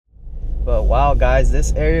Wow, guys,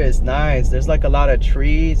 this area is nice. There's like a lot of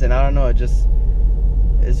trees, and I don't know, it's just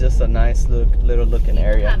a nice little looking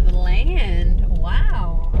area. Have land.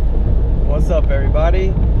 Wow. What's up, everybody?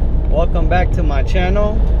 Welcome back to my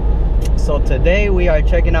channel. So today we are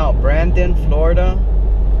checking out Brandon, Florida.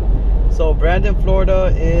 So Brandon,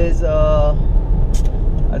 Florida is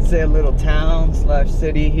I'd say a little town slash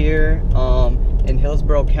city here in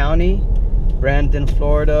Hillsborough County. Brandon,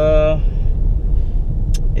 Florida.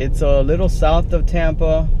 It's a little south of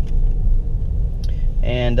Tampa,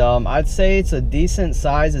 and I'd say it's a decent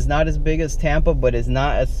size. It's not as big as Tampa, but it's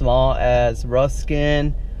not as small as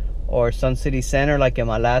Ruskin or Sun City Center like in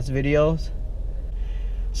my last videos.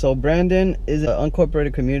 So Brandon is an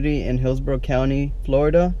unincorporated community in Hillsborough County,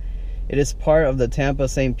 Florida. It is part of the Tampa,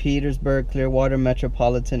 St. Petersburg, Clearwater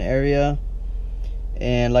metropolitan area.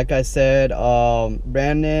 And like I said,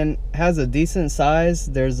 Brandon has a decent size.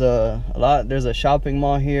 There's a shopping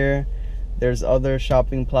mall here. There's other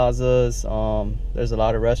shopping plazas. There's a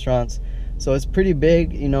lot of restaurants. So it's pretty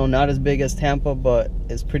big, you know, not as big as Tampa, but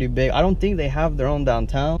it's pretty big. I don't think they have their own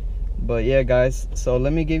downtown. But yeah, guys, so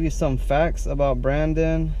let me give you some facts about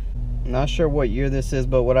Brandon. Not sure what year this is,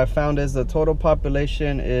 but what I found is the total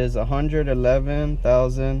population is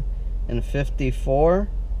 111,054.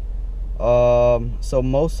 So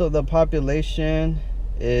most of the population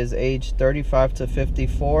is age 35 to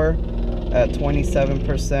 54 at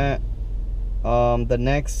 27%. The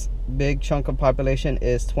next big chunk of population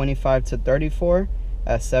is 25 to 34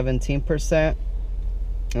 at 17%.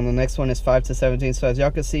 And the next one is 5 to 17. So as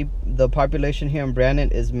y'all can see, the population here in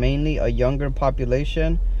Brandon is mainly a younger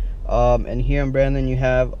population. And here in Brandon, you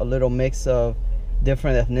have a little mix of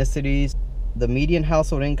different ethnicities. The median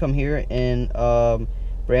household income here in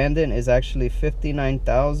Brandon is actually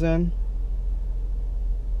 $59,000.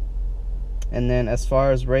 And then as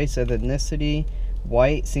far as race and ethnicity,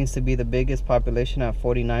 white seems to be the biggest population at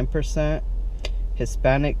 49%.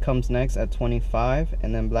 Hispanic comes next at 25%,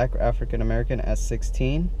 and then Black or African American at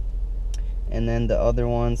 16%. And then the other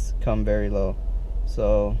ones come very low.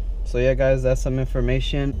 So yeah, guys, that's some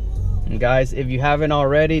information. And guys, if you haven't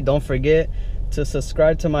already, don't forget to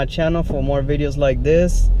subscribe to my channel for more videos like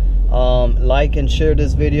this. Like and share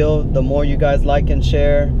this video. The more you guys like and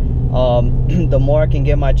share, the more I can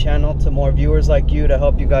get my channel to more viewers like you to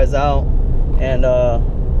help you guys out and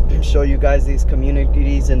show you guys these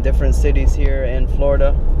communities in different cities here in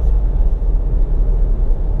Florida.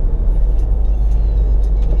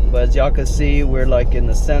 But as y'all can see, we're like in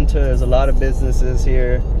the center. There's a lot of businesses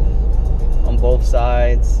here on both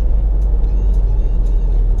sides.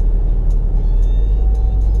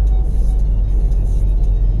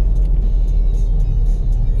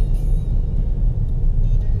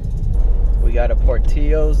 We got a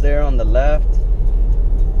Portillo's there on the left.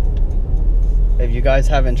 If you guys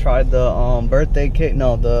haven't tried the birthday cake,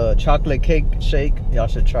 no, the chocolate cake shake, y'all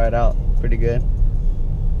should try it out. Pretty good.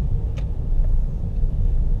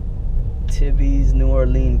 Tibby's New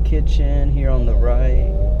Orleans Kitchen here on the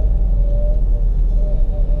right.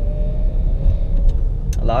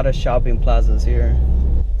 A lot of shopping plazas here.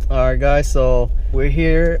 Alright guys, so we're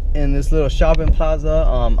here in this little shopping plaza.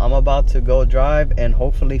 I'm about to go drive and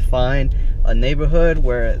hopefully find a neighborhood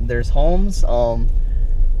where there's homes.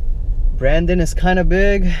 Brandon is kind of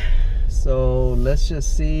big, so let's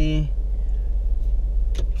just see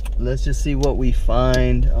what we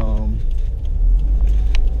find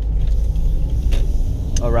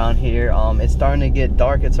around here. It's starting to get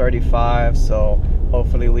dark. It's already 5, so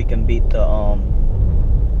hopefully we can beat the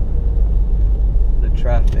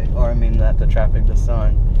traffic, or I mean not the traffic, the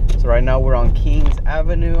sun. So right now we're on Kings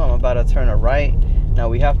Avenue. I'm about to turn a right. Now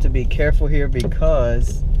we have to be careful here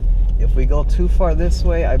because if we go too far this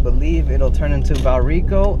way, I believe it'll turn into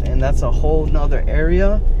Valrico, and that's a whole nother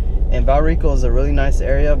area. And Valrico is a really nice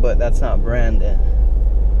area, but that's not Brandon.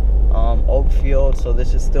 Oakfield, so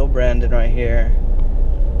this is still Brandon right here.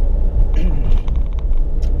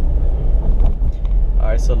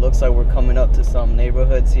 Alright, so it looks like we're coming up to some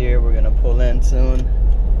neighborhoods here. We're gonna pull in soon.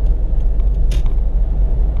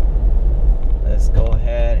 Let's go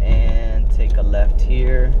ahead and take a left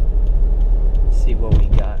here. See what we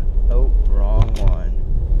got. Oh, wrong one.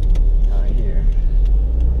 Not here.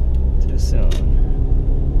 Too soon.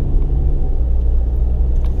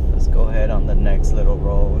 Let's go ahead on the next little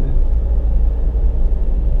road.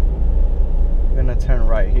 We're gonna turn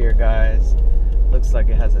right here, guys. Looks like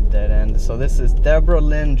it has a dead end. So this is Deborah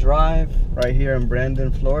Lynn Drive right here in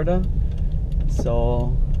Brandon, Florida.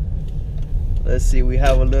 So let's see, we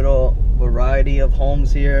have a little variety of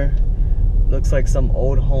homes here. Looks like some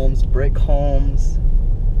old homes, brick homes.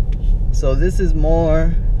 So this is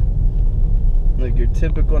more Like your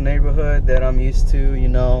typical neighborhood that I'm used to, you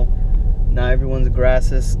know. Not everyone's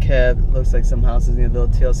grass is kept. Looks like some houses need a little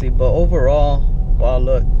TLC, but overall, wow,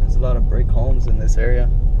 look, there's a lot of brick homes in this area.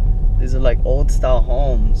 These are like old style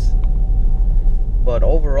homes, but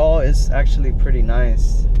overall it's actually pretty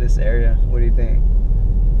nice, this area. What do you think?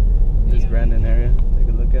 This Brandon area, take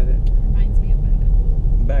a look at it. Reminds me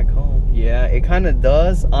of back home. Yeah, it kind of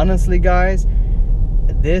does. Honestly, guys,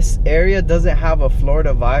 this area doesn't have a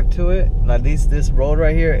Florida vibe to it. Like this road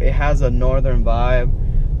right here, it has a northern vibe.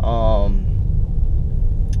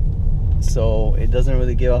 So it doesn't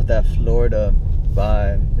really give off that Florida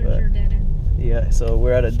vibe. There's your dead end. Yeah, so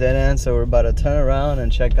we're at a dead end, so we're about to turn around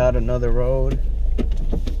and check out another road.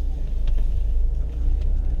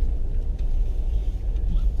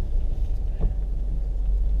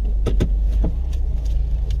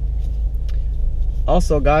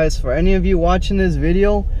 Also, guys, for any of you watching this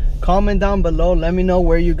video, comment down below. Let me know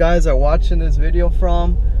where you guys are watching this video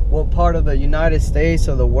from, what part of the United States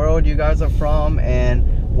or the world you guys are from, and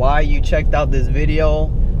why you checked out this video.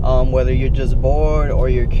 Whether you're just bored or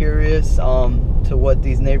you're curious to what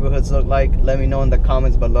these neighborhoods look like, let me know in the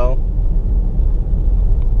comments below.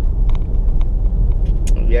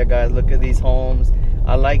 Yeah, guys, look at these homes.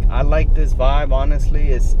 I like this vibe.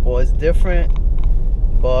 Honestly, it's different,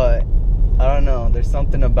 but I don't know, there's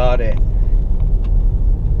something about it.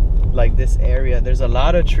 Like this area, there's a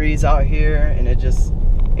lot of trees out here, and it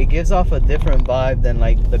gives off a different vibe than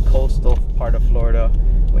like the coastal part of Florida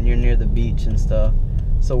when you're near the beach and stuff.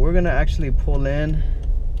 So we're gonna actually pull in.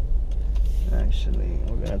 Actually,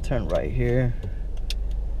 we're gonna turn right here.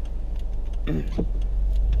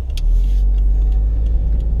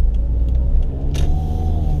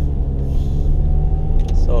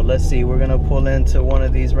 So let's see, we're gonna pull into one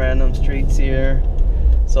of these random streets here.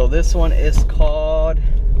 So this one is called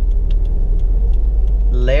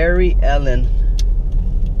Larry Ellen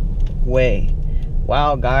Way.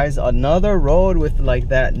 Wow, guys, another road with like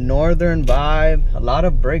that northern vibe, a lot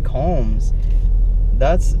of brick homes.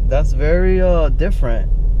 That's very different.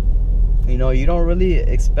 You know, you don't really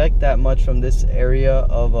expect that much from this area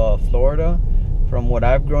of Florida. From what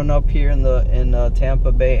I've grown up here in the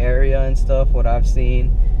Tampa Bay area and stuff, what I've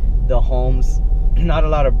seen, the homes, not a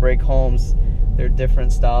lot of brick homes. They're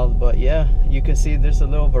different styles, but yeah, you can see there's a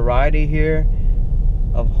little variety here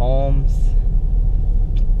of homes.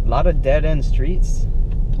 A lot of dead-end streets.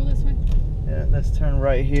 Pull this way. Yeah, let's turn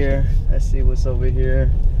right here. Let's see what's over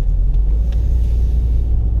here.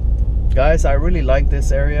 Guys, I really like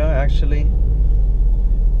this area, actually.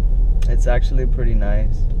 It's actually pretty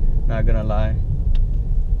nice, not gonna lie.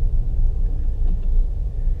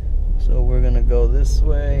 So we're gonna go this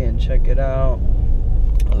way and check it out.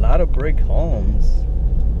 A lot of brick homes.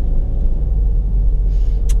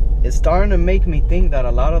 It's starting to make me think that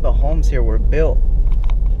a lot of the homes here were built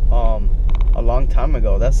a long time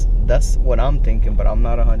ago. That's what I'm thinking, but I'm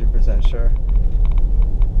not 100% sure.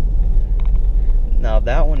 Now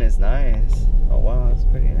that one is nice. Oh wow, that's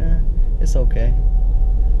pretty. It's okay,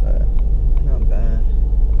 but not bad.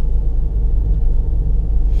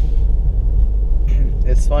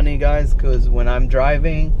 It's funny, guys, because when I'm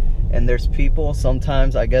driving and there's people,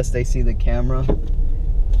 sometimes I guess they see the camera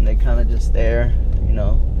and they kind of just stare, you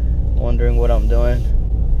know, wondering what I'm doing.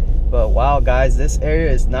 But wow, guys, this area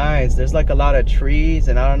is nice. There's like a lot of trees,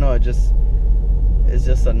 and I don't know, it's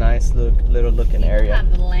just a nice little looking area. You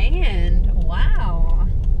have land. Wow.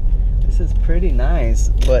 This is pretty nice,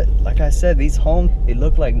 but like I said, these homes, they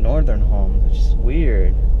look like northern homes, which is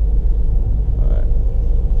weird.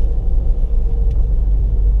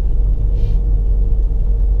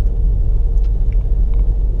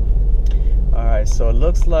 Alright, so it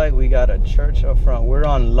looks like we got a church up front. We're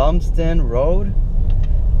on Lumsden Road.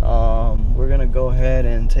 We're gonna go ahead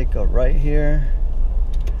and take a right here.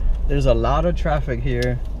 There's a lot of traffic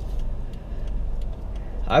here.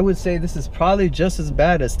 I would say this is probably just as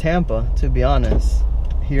bad as Tampa, to be honest.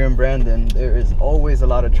 Here in Brandon, there is always a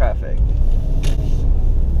lot of traffic.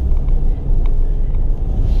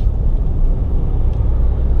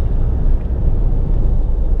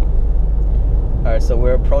 Alright, so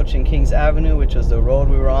we're approaching Kings Avenue, which was the road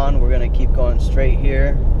we were on. We're gonna keep going straight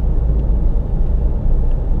here.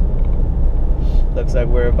 Looks like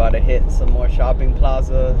we're about to hit some more shopping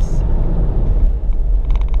plazas.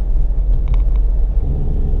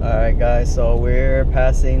 Alright, guys, so we're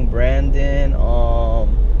passing Brandon.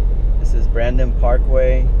 This is Brandon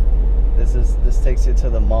Parkway. This takes you to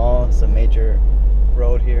the mall. It's a major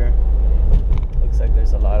road here. Looks like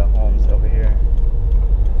there's a lot of homes over here.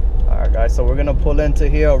 Alright, guys, so we're gonna pull into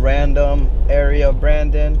here, a random area of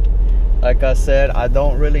Brandon. Like I said, I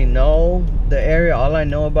don't really know the area. All I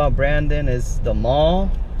know about Brandon is the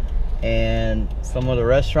mall and some of the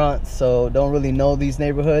restaurants, so don't really know these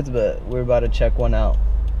neighborhoods, but we're about to check one out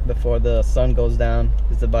before the sun goes down.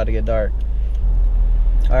 It's about to get dark.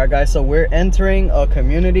 All right guys, so we're entering a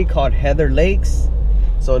community called Heather Lakes.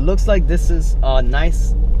 So it looks like this is a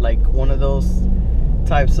nice, like one of those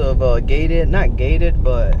types of gated, not gated,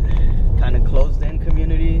 but kind of closed in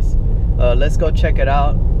communities. Let's go check it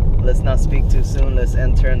out. Let's not speak too soon. Let's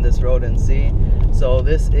enter in this road and see. So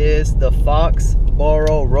this is the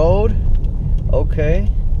Foxborough Road. Okay,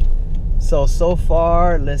 so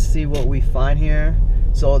far let's see what we find here.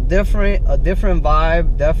 So a different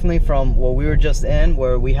vibe definitely from what we were just in,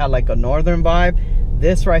 where we had like a northern vibe.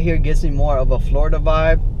 This right here gives me more of a Florida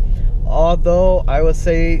vibe, although I would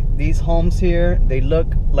say these homes here, they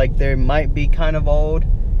look like they might be kind of old,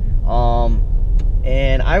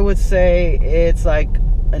 and I would say it's like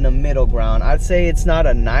in the middle ground. I'd say it's not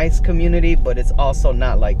a nice community, but it's also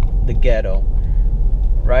not like the ghetto,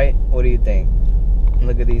 right? What do you think?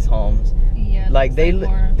 Look at these homes. Yeah, like they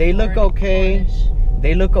look okay.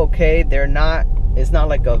 They look okay. They're not, it's not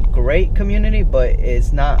like a great community, but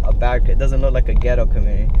it's not a bad, it doesn't look like a ghetto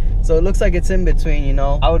community. So it looks like it's in between, you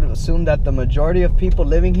know. I would assume that the majority of people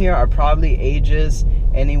living here are probably ages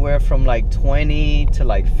anywhere from like 20 to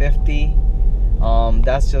like 50.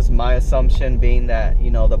 That's just my assumption, being that, you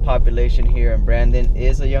know, the population here in Brandon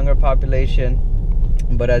is a younger population.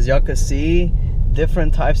 But as y'all can see,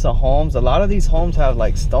 different types of homes. A lot of these homes have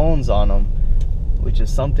like stones on them, which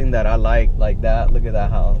is something that I like that. Look at that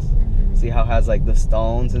house. See how it has like the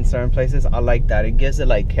stones in certain places? I like that. It gives it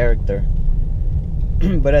like character.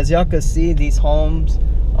 But as y'all can see, these homes,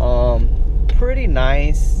 pretty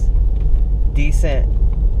nice, decent.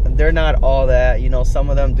 They're not all that, you know, some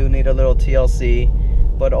of them do need a little TLC,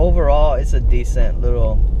 but overall it's a decent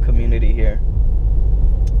little community here.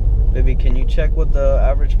 Baby, can you check what the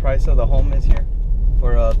average price of the home is here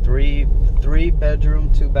for a three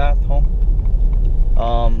bedroom 2 bath home?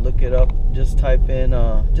 Look it up. Just type in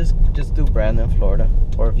just do Brandon, Florida,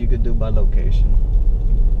 or if you could do by location.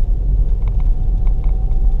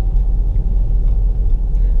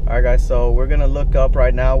 All right guys, so we're gonna look up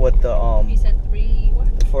right now what the You said three, what?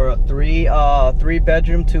 For a three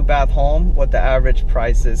bedroom 2 bath home, what the average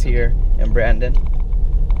price is here in Brandon.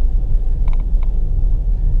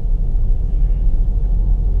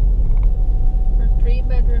 For 3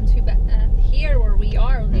 bedroom 2 bath here where we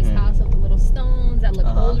are, these houses with the little stones that look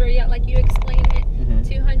older, yeah, like you explained it,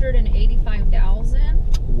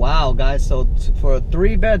 285,000. Wow guys, so for a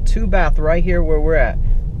 3 bed 2 bath right here where we're at,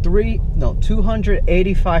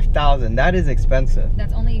 285,000. That is expensive.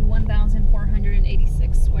 That's only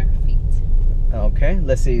 1,486 square feet. Okay,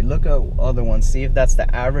 let's see. Look at other ones. See if that's the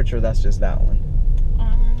average or that's just that one.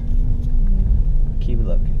 Keep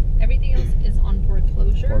looking. Everything else is on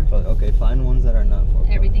foreclosure. Okay, find ones that are not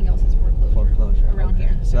foreclosure. Everything else is foreclosure around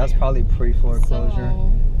here. So that's probably pre-foreclosure.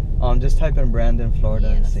 So, just type in Brandon, Florida,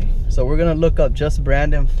 and see. So we're gonna look up just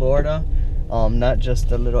Brandon, Florida, not just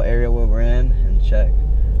the little area where we're in, and check.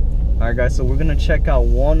 All right guys, so we're gonna check out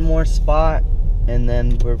one more spot and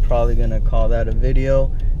then we're probably gonna call that a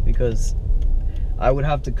video, because I would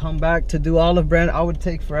have to come back to do all of Brandon. I would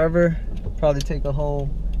take forever, probably take a whole,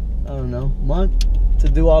 I don't know, month to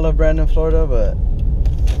do all of Brandon, Florida, but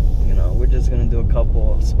you know, we're just gonna do a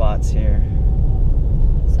couple of spots here.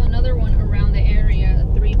 So another one around the area,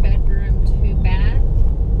 a 3 bedroom 2 bath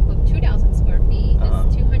with 2,000 square feet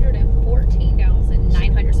is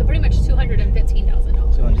 214,900. So pretty much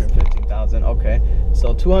 $215,000. 215,000. Okay,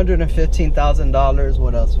 so $215,000.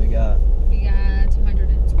 What else we got? We got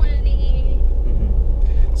 220.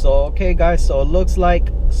 So okay guys, so it looks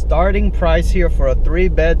like starting price here for a 3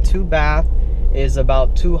 bed 2 bath is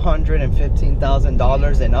about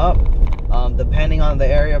 $215,000 and up, depending on the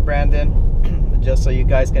area, Brandon. Just so you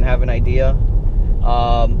guys can have an idea.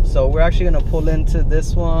 So we're actually gonna pull into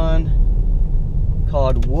this one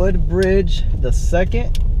called Woodbridge the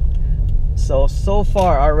Second. So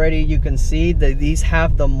far already you can see that these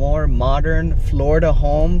have the more modern Florida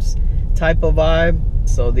homes type of vibe.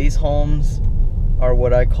 So these homes are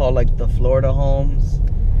what I call like the Florida homes.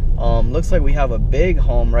 Looks like we have a big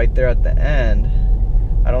home right there at the end.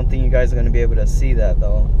 I don't think you guys are going to be able to see that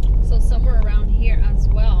though. So somewhere around here as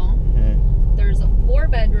well, there's a 4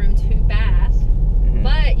 bedroom 2 bath,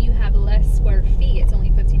 but you have less square feet. It's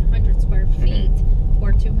only 1,500 square feet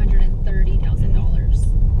for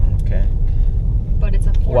 $230,000. Okay. But it's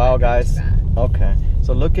a 4 wow guys, okay,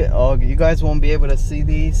 so look at, you guys won't be able to see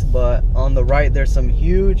these, but on the right there's some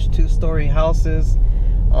huge 2-story houses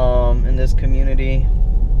in this community.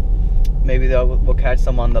 Maybe we'll catch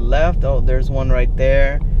some on the left. Oh, there's one right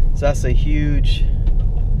there. So that's a huge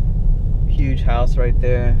house right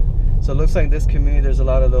there. So it looks like this community, there's a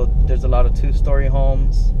lot of 2-story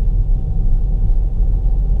homes.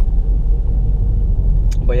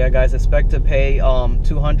 But yeah, guys, expect to pay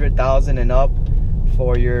 $200,000 and up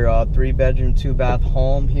for your 3-bedroom 2-bath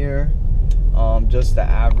home here. Just the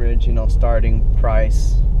average, you know, starting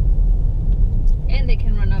price. And they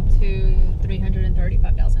can run up to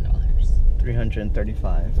 $335,000.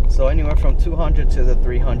 335. So anywhere from 200 to the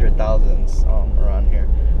 300,000s around here,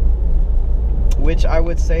 which I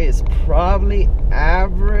would say is probably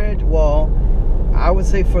average. Well, I would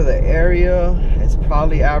say for the area it's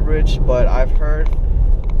probably average, but I've heard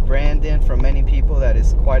Brandon from many people that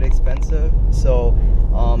is quite expensive. So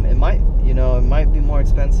it might be more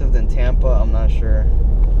expensive than Tampa. I'm not sure.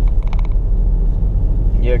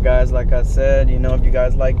 Yeah, guys, like I said, you know, if you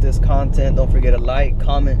guys like this content, don't forget to like,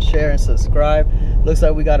 comment, share, and subscribe. Looks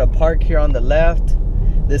like we got a park here on the left.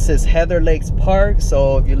 This is Heather Lakes Park.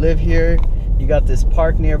 So if you live here, you got this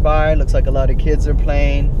park nearby. Looks like a lot of kids are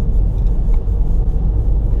playing.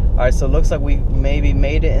 All right, so it looks like we maybe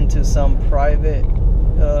made it into some private.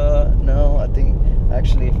 No, I think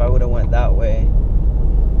actually if I would have went that way,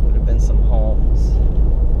 would have been some homes.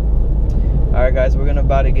 All right, guys, we're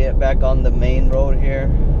about to get back on the main road here.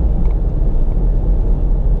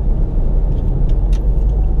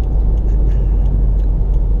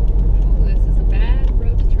 Ooh, this is a bad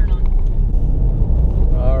road to turn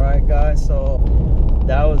on. All right, guys, so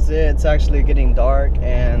that was it. It's actually getting dark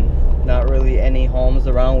and not really any homes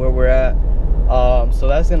around where we're at. So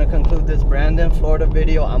that's gonna conclude this Brandon, Florida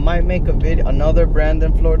video. I might make another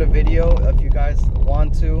Brandon, Florida video if you guys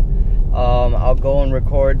want to. I'll go and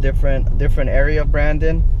record different area of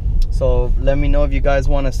Brandon. So let me know if you guys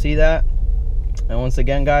want to see that. And once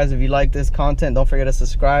again, guys, if you like this content, don't forget to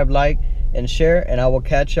subscribe, like, and share. And I will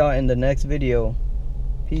catch y'all in the next video.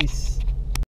 Peace.